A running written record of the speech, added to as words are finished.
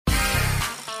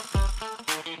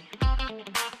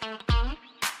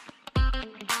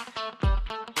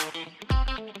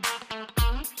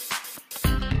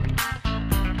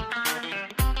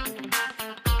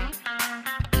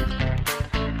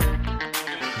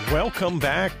Welcome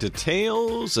back to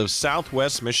Tales of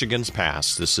Southwest Michigan's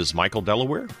Past. This is Michael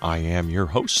Delaware. I am your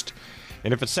host.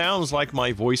 And if it sounds like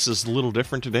my voice is a little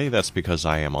different today, that's because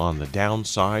I am on the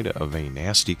downside of a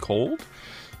nasty cold.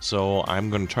 So I'm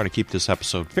going to try to keep this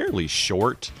episode fairly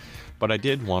short. But I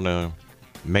did want to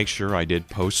make sure I did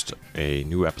post a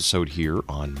new episode here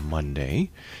on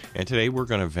Monday. And today we're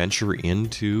going to venture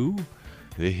into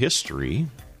the history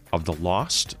of the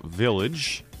lost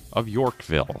village of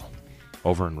Yorkville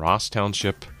over in Ross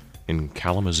Township in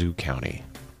Kalamazoo County.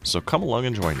 So come along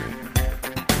and join me.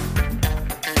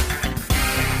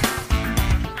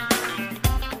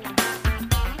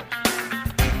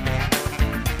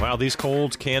 Wow, these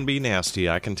colds can be nasty.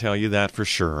 I can tell you that for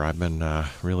sure. I've been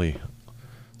really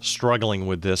struggling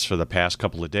with this for the past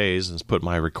couple of days and it's put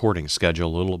my recording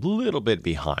schedule a little bit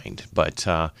behind. But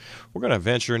we're going to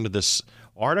venture into this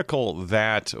article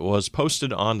that was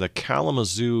posted on the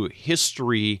Kalamazoo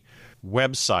History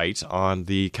website on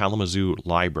the Kalamazoo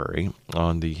Library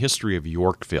on the history of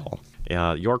Yorkville.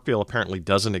 Yorkville apparently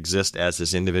doesn't exist as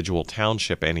this individual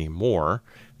township anymore.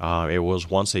 It was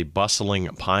once a bustling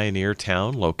pioneer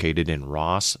town located in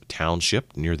Ross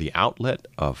Township near the outlet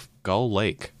of Gull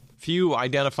Lake. Few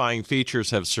identifying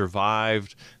features have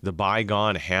survived the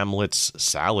bygone hamlet's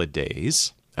salad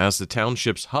days as the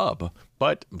township's hub.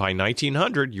 But by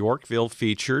 1900, Yorkville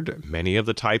featured many of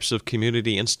the types of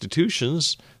community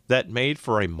institutions that made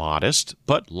for a modest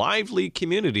but lively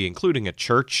community, including a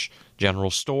church, general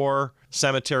store,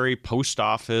 cemetery, post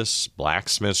office,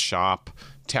 blacksmith shop,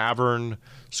 tavern,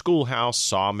 schoolhouse,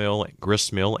 sawmill,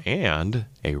 gristmill, and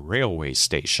a railway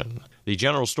station. The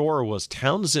general store was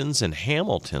Townsend's and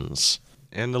Hamilton's,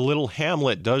 and the little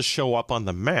hamlet does show up on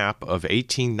the map of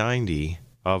 1890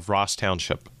 of Ross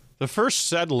Township. The first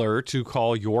settler to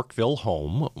call Yorkville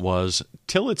home was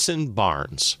Tillotson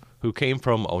Barnes, who came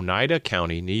from Oneida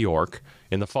County, New York,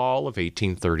 in the fall of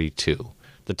 1832.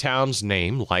 The town's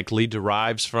name likely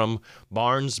derives from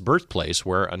Barnes' birthplace,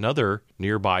 where another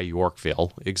nearby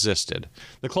Yorkville existed.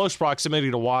 The close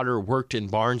proximity to water worked in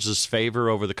Barnes' favor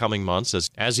over the coming months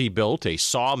as he built a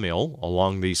sawmill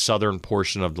along the southern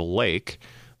portion of the lake.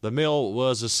 The mill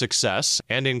was a success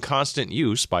and in constant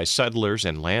use by settlers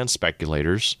and land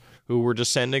speculators who were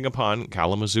descending upon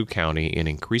Kalamazoo County in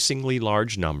increasingly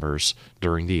large numbers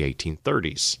during the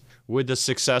 1830s. With the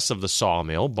success of the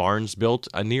sawmill, Barnes built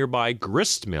a nearby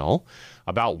grist mill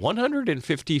about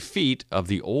 150 feet of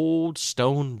the old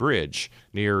stone bridge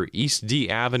near East D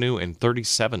Avenue and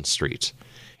 37th Street.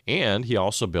 And he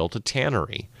also built a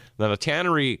tannery. Now, the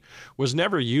tannery was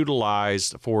never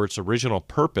utilized for its original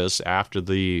purpose after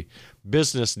the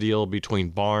business deal between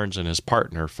Barnes and his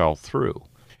partner fell through.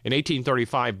 In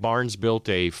 1835, Barnes built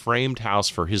a framed house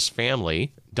for his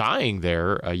family, dying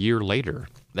there a year later.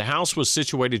 The house was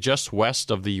situated just west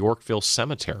of the Yorkville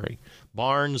Cemetery.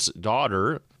 Barnes'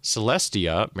 daughter,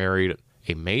 Celestia, married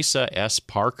a Mesa S.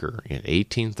 Parker in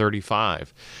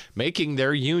 1835, making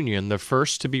their union the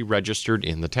first to be registered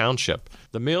in the township.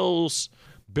 The mills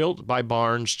built by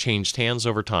Barnes changed hands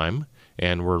over time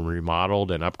and were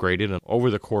remodeled and upgraded over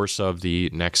the course of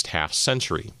the next half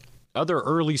century. Other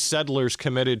early settlers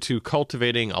committed to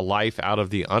cultivating a life out of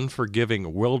the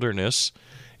unforgiving wilderness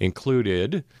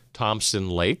included Thompson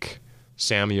Lake,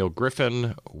 Samuel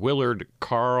Griffin, Willard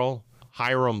Carl,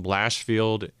 Hiram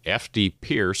Blashfield, F.D.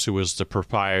 Pierce, who was the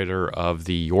proprietor of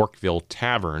the Yorkville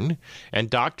Tavern, and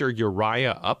Dr.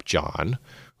 Uriah Upjohn,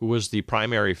 who was the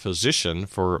primary physician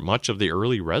for much of the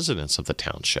early residents of the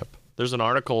township. There's an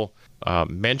article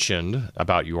mentioned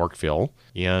about Yorkville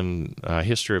in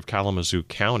History of Kalamazoo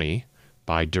County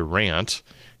by Durant,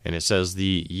 and it says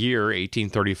the year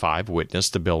 1835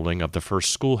 witnessed the building of the first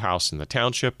schoolhouse in the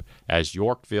township, as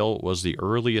Yorkville was the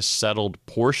earliest settled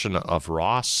portion of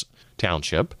Ross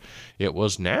Township. It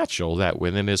was natural that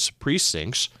within its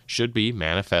precincts should be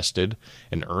manifested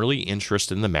an early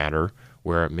interest in the matter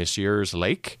where Messrs.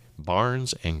 Lake,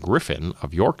 Barnes, and Griffin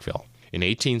of Yorkville. In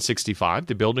 1865,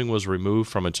 the building was removed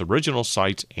from its original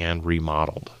site and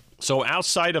remodeled. So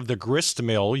outside of the grist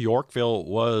mill, Yorkville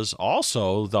was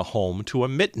also the home to a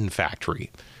mitten factory,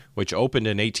 which opened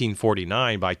in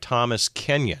 1849 by Thomas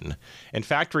Kenyon, and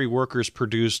factory workers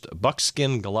produced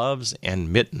buckskin gloves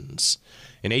and mittens.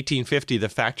 In 1850, the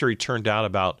factory turned out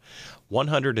about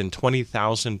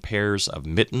 120,000 pairs of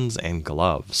mittens and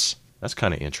gloves. That's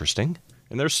kind of interesting.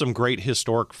 And there's some great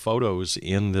historic photos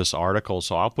in this article,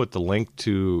 so I'll put the link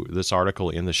to this article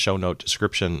in the show note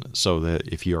description so that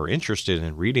if you are interested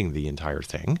in reading the entire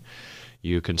thing,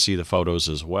 you can see the photos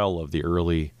as well of the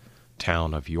early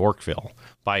town of Yorkville.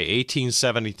 By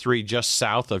 1873, just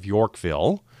south of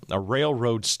Yorkville, a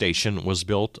railroad station was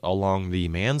built along the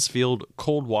Mansfield,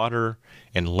 Coldwater,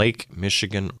 and Lake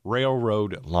Michigan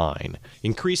Railroad line,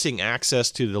 increasing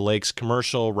access to the lake's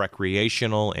commercial,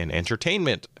 recreational, and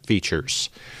entertainment features.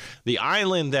 The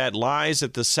island that lies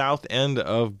at the south end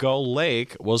of Gull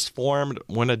Lake was formed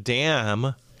when a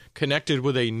dam connected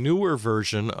with a newer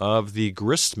version of the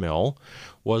grist mill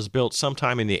was built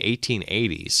sometime in the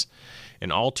 1880s,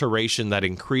 an alteration that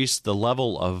increased the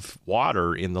level of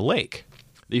water in the lake.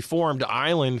 The formed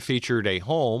island featured a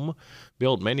home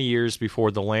built many years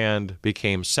before the land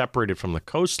became separated from the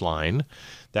coastline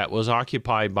that was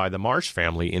occupied by the Marsh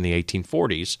family in the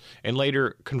 1840s and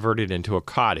later converted into a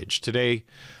cottage. Today,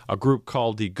 a group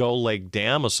called the Gull Lake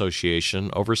Dam Association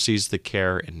oversees the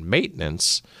care and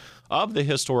maintenance of the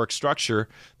historic structure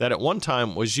that at one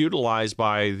time was utilized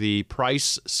by the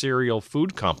Price Cereal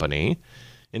Food Company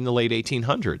in the late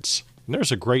 1800s. And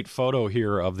there's a great photo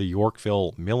here of the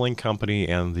Yorkville Milling Company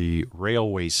and the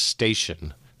railway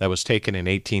station that was taken in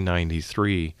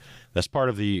 1893. That's part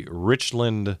of the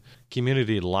Richland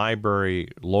Community Library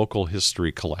Local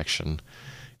History Collection.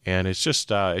 And it's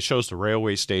just, it shows the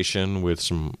railway station with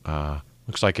some,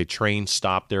 looks like a train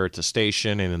stop there at the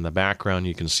station. And in the background,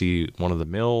 you can see one of the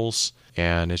mills.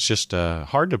 And it's just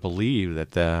hard to believe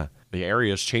that the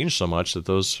area has changed so much that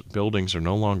those buildings are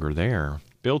no longer there.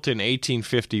 Built in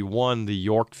 1851, the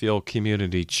Yorkville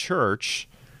Community Church,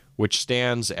 which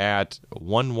stands at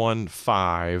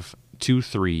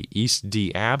 11523 East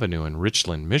D Avenue in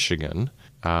Richland, Michigan.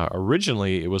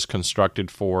 Originally, it was constructed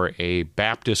for a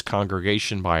Baptist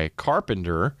congregation by a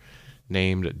carpenter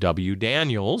named W.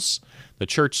 Daniels. The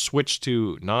church switched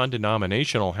to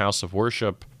non-denominational house of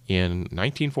worship in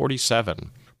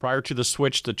 1947. Prior to the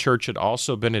switch, the church had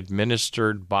also been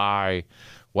administered by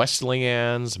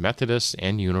Wesleyans, Methodists,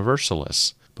 and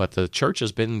Universalists. But the church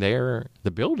has been there,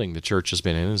 the building the church has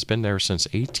been in has been there since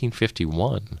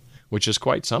 1851, which is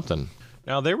quite something.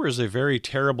 Now, there was a very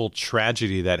terrible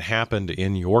tragedy that happened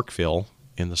in Yorkville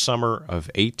in the summer of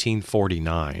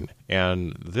 1849.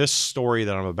 And this story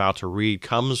that I'm about to read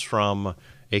comes from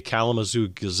a Kalamazoo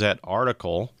Gazette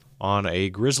article on a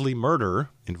grisly murder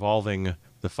involving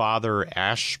the father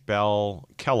Ashbel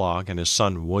Kellogg and his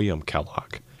son William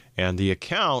Kellogg. And the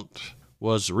account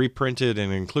was reprinted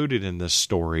and included in this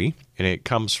story, and it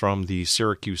comes from the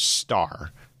Syracuse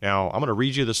Star. Now, I'm going to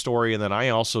read you the story, and then I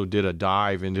also did a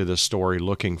dive into this story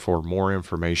looking for more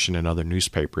information in other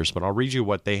newspapers. But I'll read you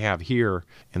what they have here,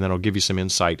 and then I'll give you some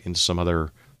insight into some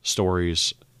other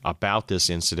stories about this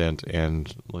incident,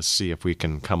 and let's see if we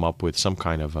can come up with some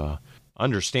kind of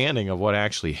understanding of what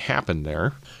actually happened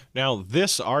there. Now,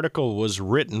 this article was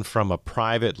written from a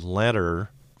private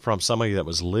letter from somebody that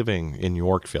was living in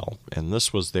Yorkville, and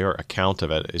this was their account of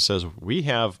it. It says, "We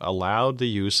have allowed the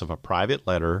use of a private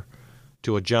letter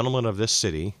to a gentleman of this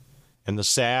city, and the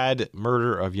sad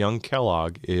murder of young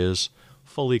Kellogg is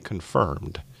fully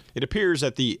confirmed. It appears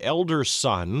that the elder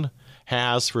son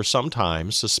has for some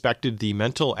time suspected the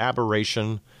mental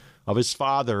aberration of his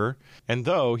father, and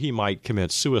though he might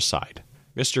commit suicide.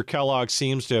 Mr. Kellogg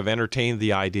seems to have entertained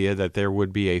the idea that there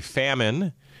would be a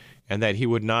famine and that he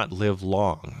would not live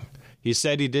long. He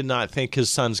said he did not think his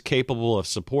sons capable of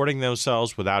supporting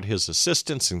themselves without his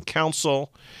assistance and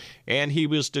counsel, and he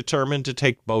was determined to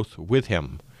take both with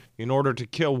him. In order to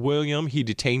kill William, he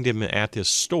detained him at his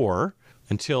store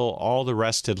until all the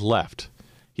rest had left.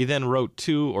 He then wrote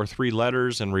 2 or 3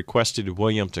 letters and requested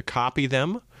William to copy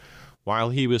them.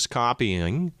 While he was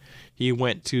copying, he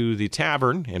went to the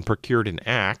tavern and procured an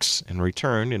axe and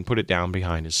returned and put it down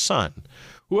behind his son,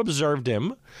 who observed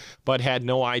him, but had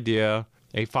no idea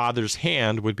a father's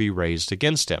hand would be raised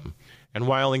against him. And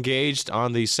while engaged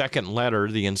on the second letter,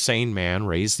 the insane man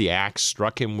raised the axe,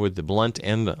 struck him with the blunt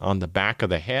end on the back of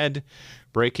the head,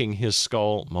 breaking his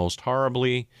skull most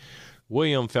horribly.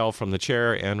 William fell from the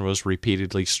chair and was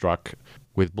repeatedly struck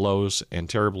with blows and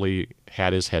terribly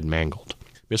had his head mangled.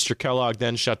 Mr. Kellogg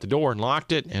then shut the door and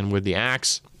locked it, and with the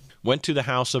axe went to the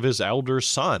house of his elder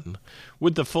son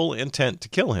with the full intent to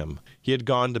kill him. He had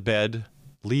gone to bed,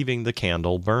 leaving the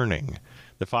candle burning.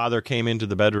 The father came into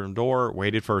the bedroom door,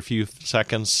 waited for a few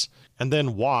seconds, and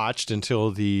then watched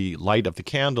until the light of the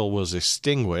candle was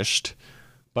extinguished.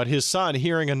 But his son,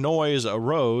 hearing a noise,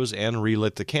 arose and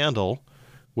relit the candle,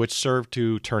 which served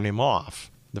to turn him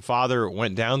off. The father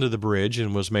went down to the bridge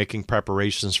and was making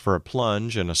preparations for a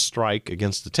plunge and a strike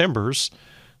against the timbers,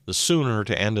 the sooner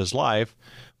to end his life,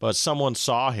 but someone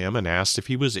saw him and asked if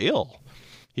he was ill.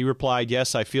 He replied,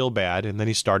 "Yes, I feel bad," and then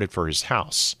he started for his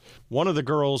house. One of the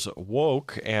girls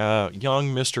woke young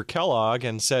Mr. Kellogg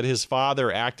and said his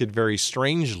father acted very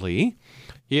strangely.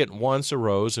 He at once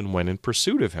arose and went in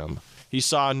pursuit of him. He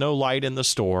saw no light in the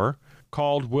store,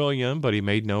 called William, but he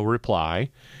made no reply.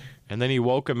 And then he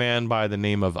woke a man by the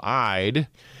name of Ide,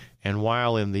 and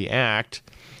while in the act,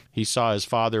 he saw his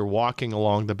father walking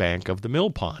along the bank of the mill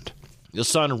pond. The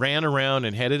son ran around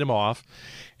and headed him off,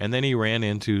 and then he ran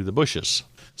into the bushes.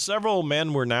 Several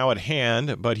men were now at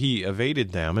hand, but he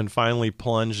evaded them and finally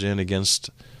plunged in against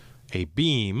a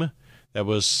beam that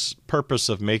was purpose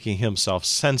of making himself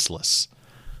senseless.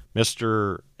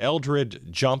 Mr.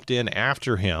 Eldred jumped in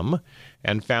after him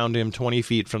and found him 20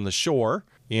 feet from the shore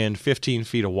in 15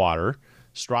 feet of water,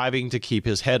 striving to keep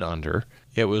his head under.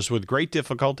 It was with great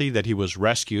difficulty that he was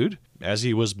rescued, as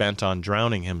he was bent on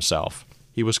drowning himself.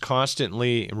 He was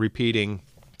constantly repeating,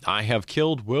 "I have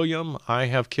killed William, I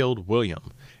have killed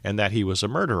William," and that he was a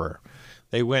murderer.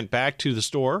 They went back to the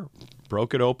store,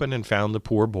 broke it open, and found the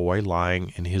poor boy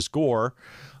lying in his gore,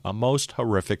 a most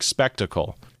horrific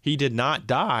spectacle. He did not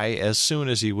die as soon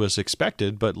as he was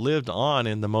expected, but lived on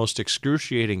in the most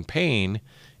excruciating pain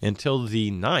until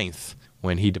the 9th,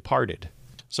 when he departed.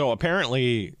 So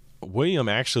apparently, William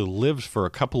actually lived for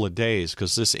a couple of days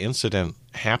because this incident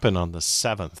happened on the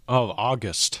 7th of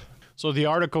August. So the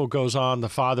article goes on, the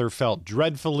father felt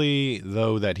dreadfully,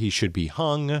 though, that he should be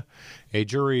hung. A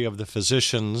jury of the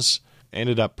physicians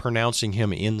ended up pronouncing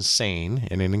him insane,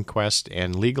 and an inquest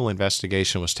and legal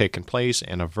investigation was taken place,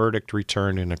 and a verdict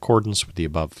returned in accordance with the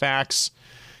above facts.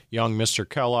 Young Mr.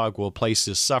 Kellogg will place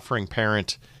his suffering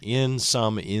parent in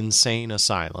some insane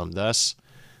asylum. Thus,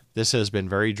 this has been a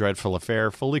very dreadful affair,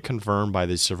 fully confirmed by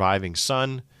the surviving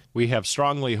son. We have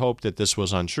strongly hoped that this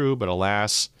was untrue, but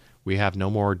alas, we have no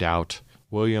more doubt.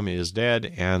 William is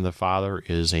dead, and the father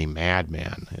is a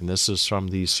madman. And this is from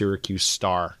the Syracuse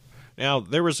Star. Now,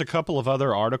 there was a couple of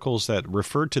other articles that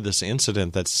referred to this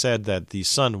incident that said that the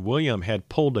son William had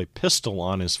pulled a pistol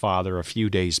on his father a few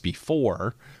days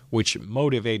before, which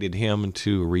motivated him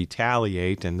to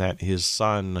retaliate, and that his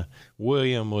son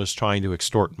William was trying to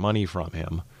extort money from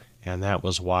him, and that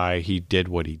was why he did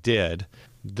what he did.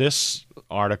 This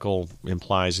article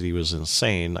implies that he was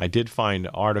insane. I did find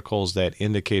articles that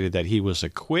indicated that he was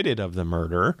acquitted of the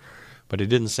murder, but it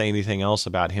didn't say anything else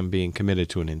about him being committed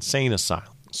to an insane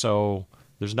asylum. So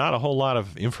there's not a whole lot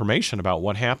of information about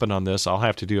what happened on this. I'll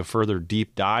have to do a further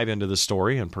deep dive into the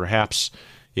story, and perhaps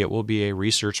it will be a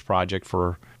research project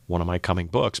for one of my coming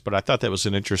books. But I thought that was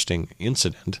an interesting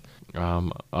incident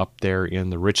up there in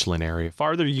the Richland area. The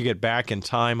farther you get back in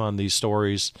time on these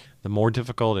stories, the more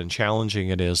difficult and challenging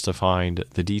it is to find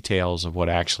the details of what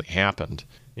actually happened.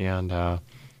 And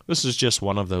this is just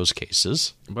one of those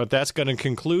cases. But that's going to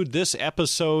conclude this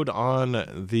episode on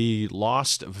the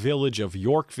lost village of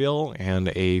Yorkville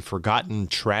and a forgotten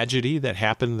tragedy that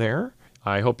happened there.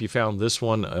 I hope you found this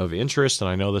one of interest, and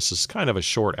I know this is kind of a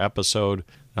short episode,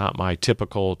 not my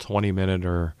typical 20-minute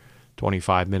or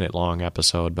 25-minute long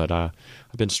episode, but I've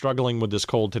been struggling with this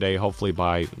cold today. Hopefully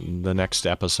by the next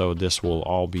episode, this will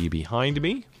all be behind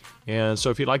me. And so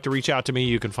if you'd like to reach out to me,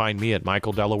 you can find me at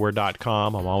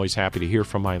michaeldelaware.com. I'm always happy to hear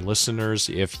from my listeners.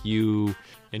 If you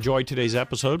enjoyed today's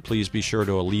episode, please be sure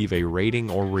to leave a rating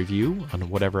or review on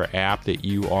whatever app that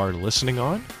you are listening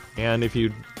on. And if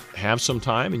you have some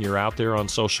time and you're out there on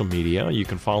social media, you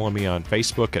can follow me on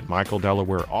Facebook at Michael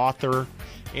Delaware Author,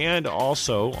 and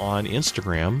also on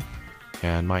Instagram.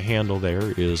 And my handle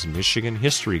there is Michigan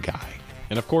History Guy.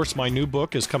 And of course, my new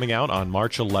book is coming out on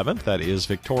March 11th. That is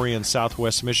Victorian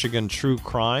Southwest Michigan True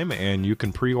Crime, and you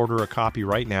can pre-order a copy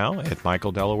right now at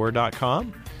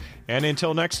michaeldelaware.com. And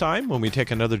until next time, when we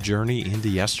take another journey into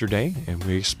yesterday and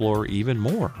we explore even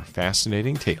more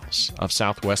fascinating tales of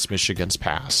Southwest Michigan's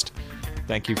past.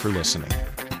 Thank you for listening.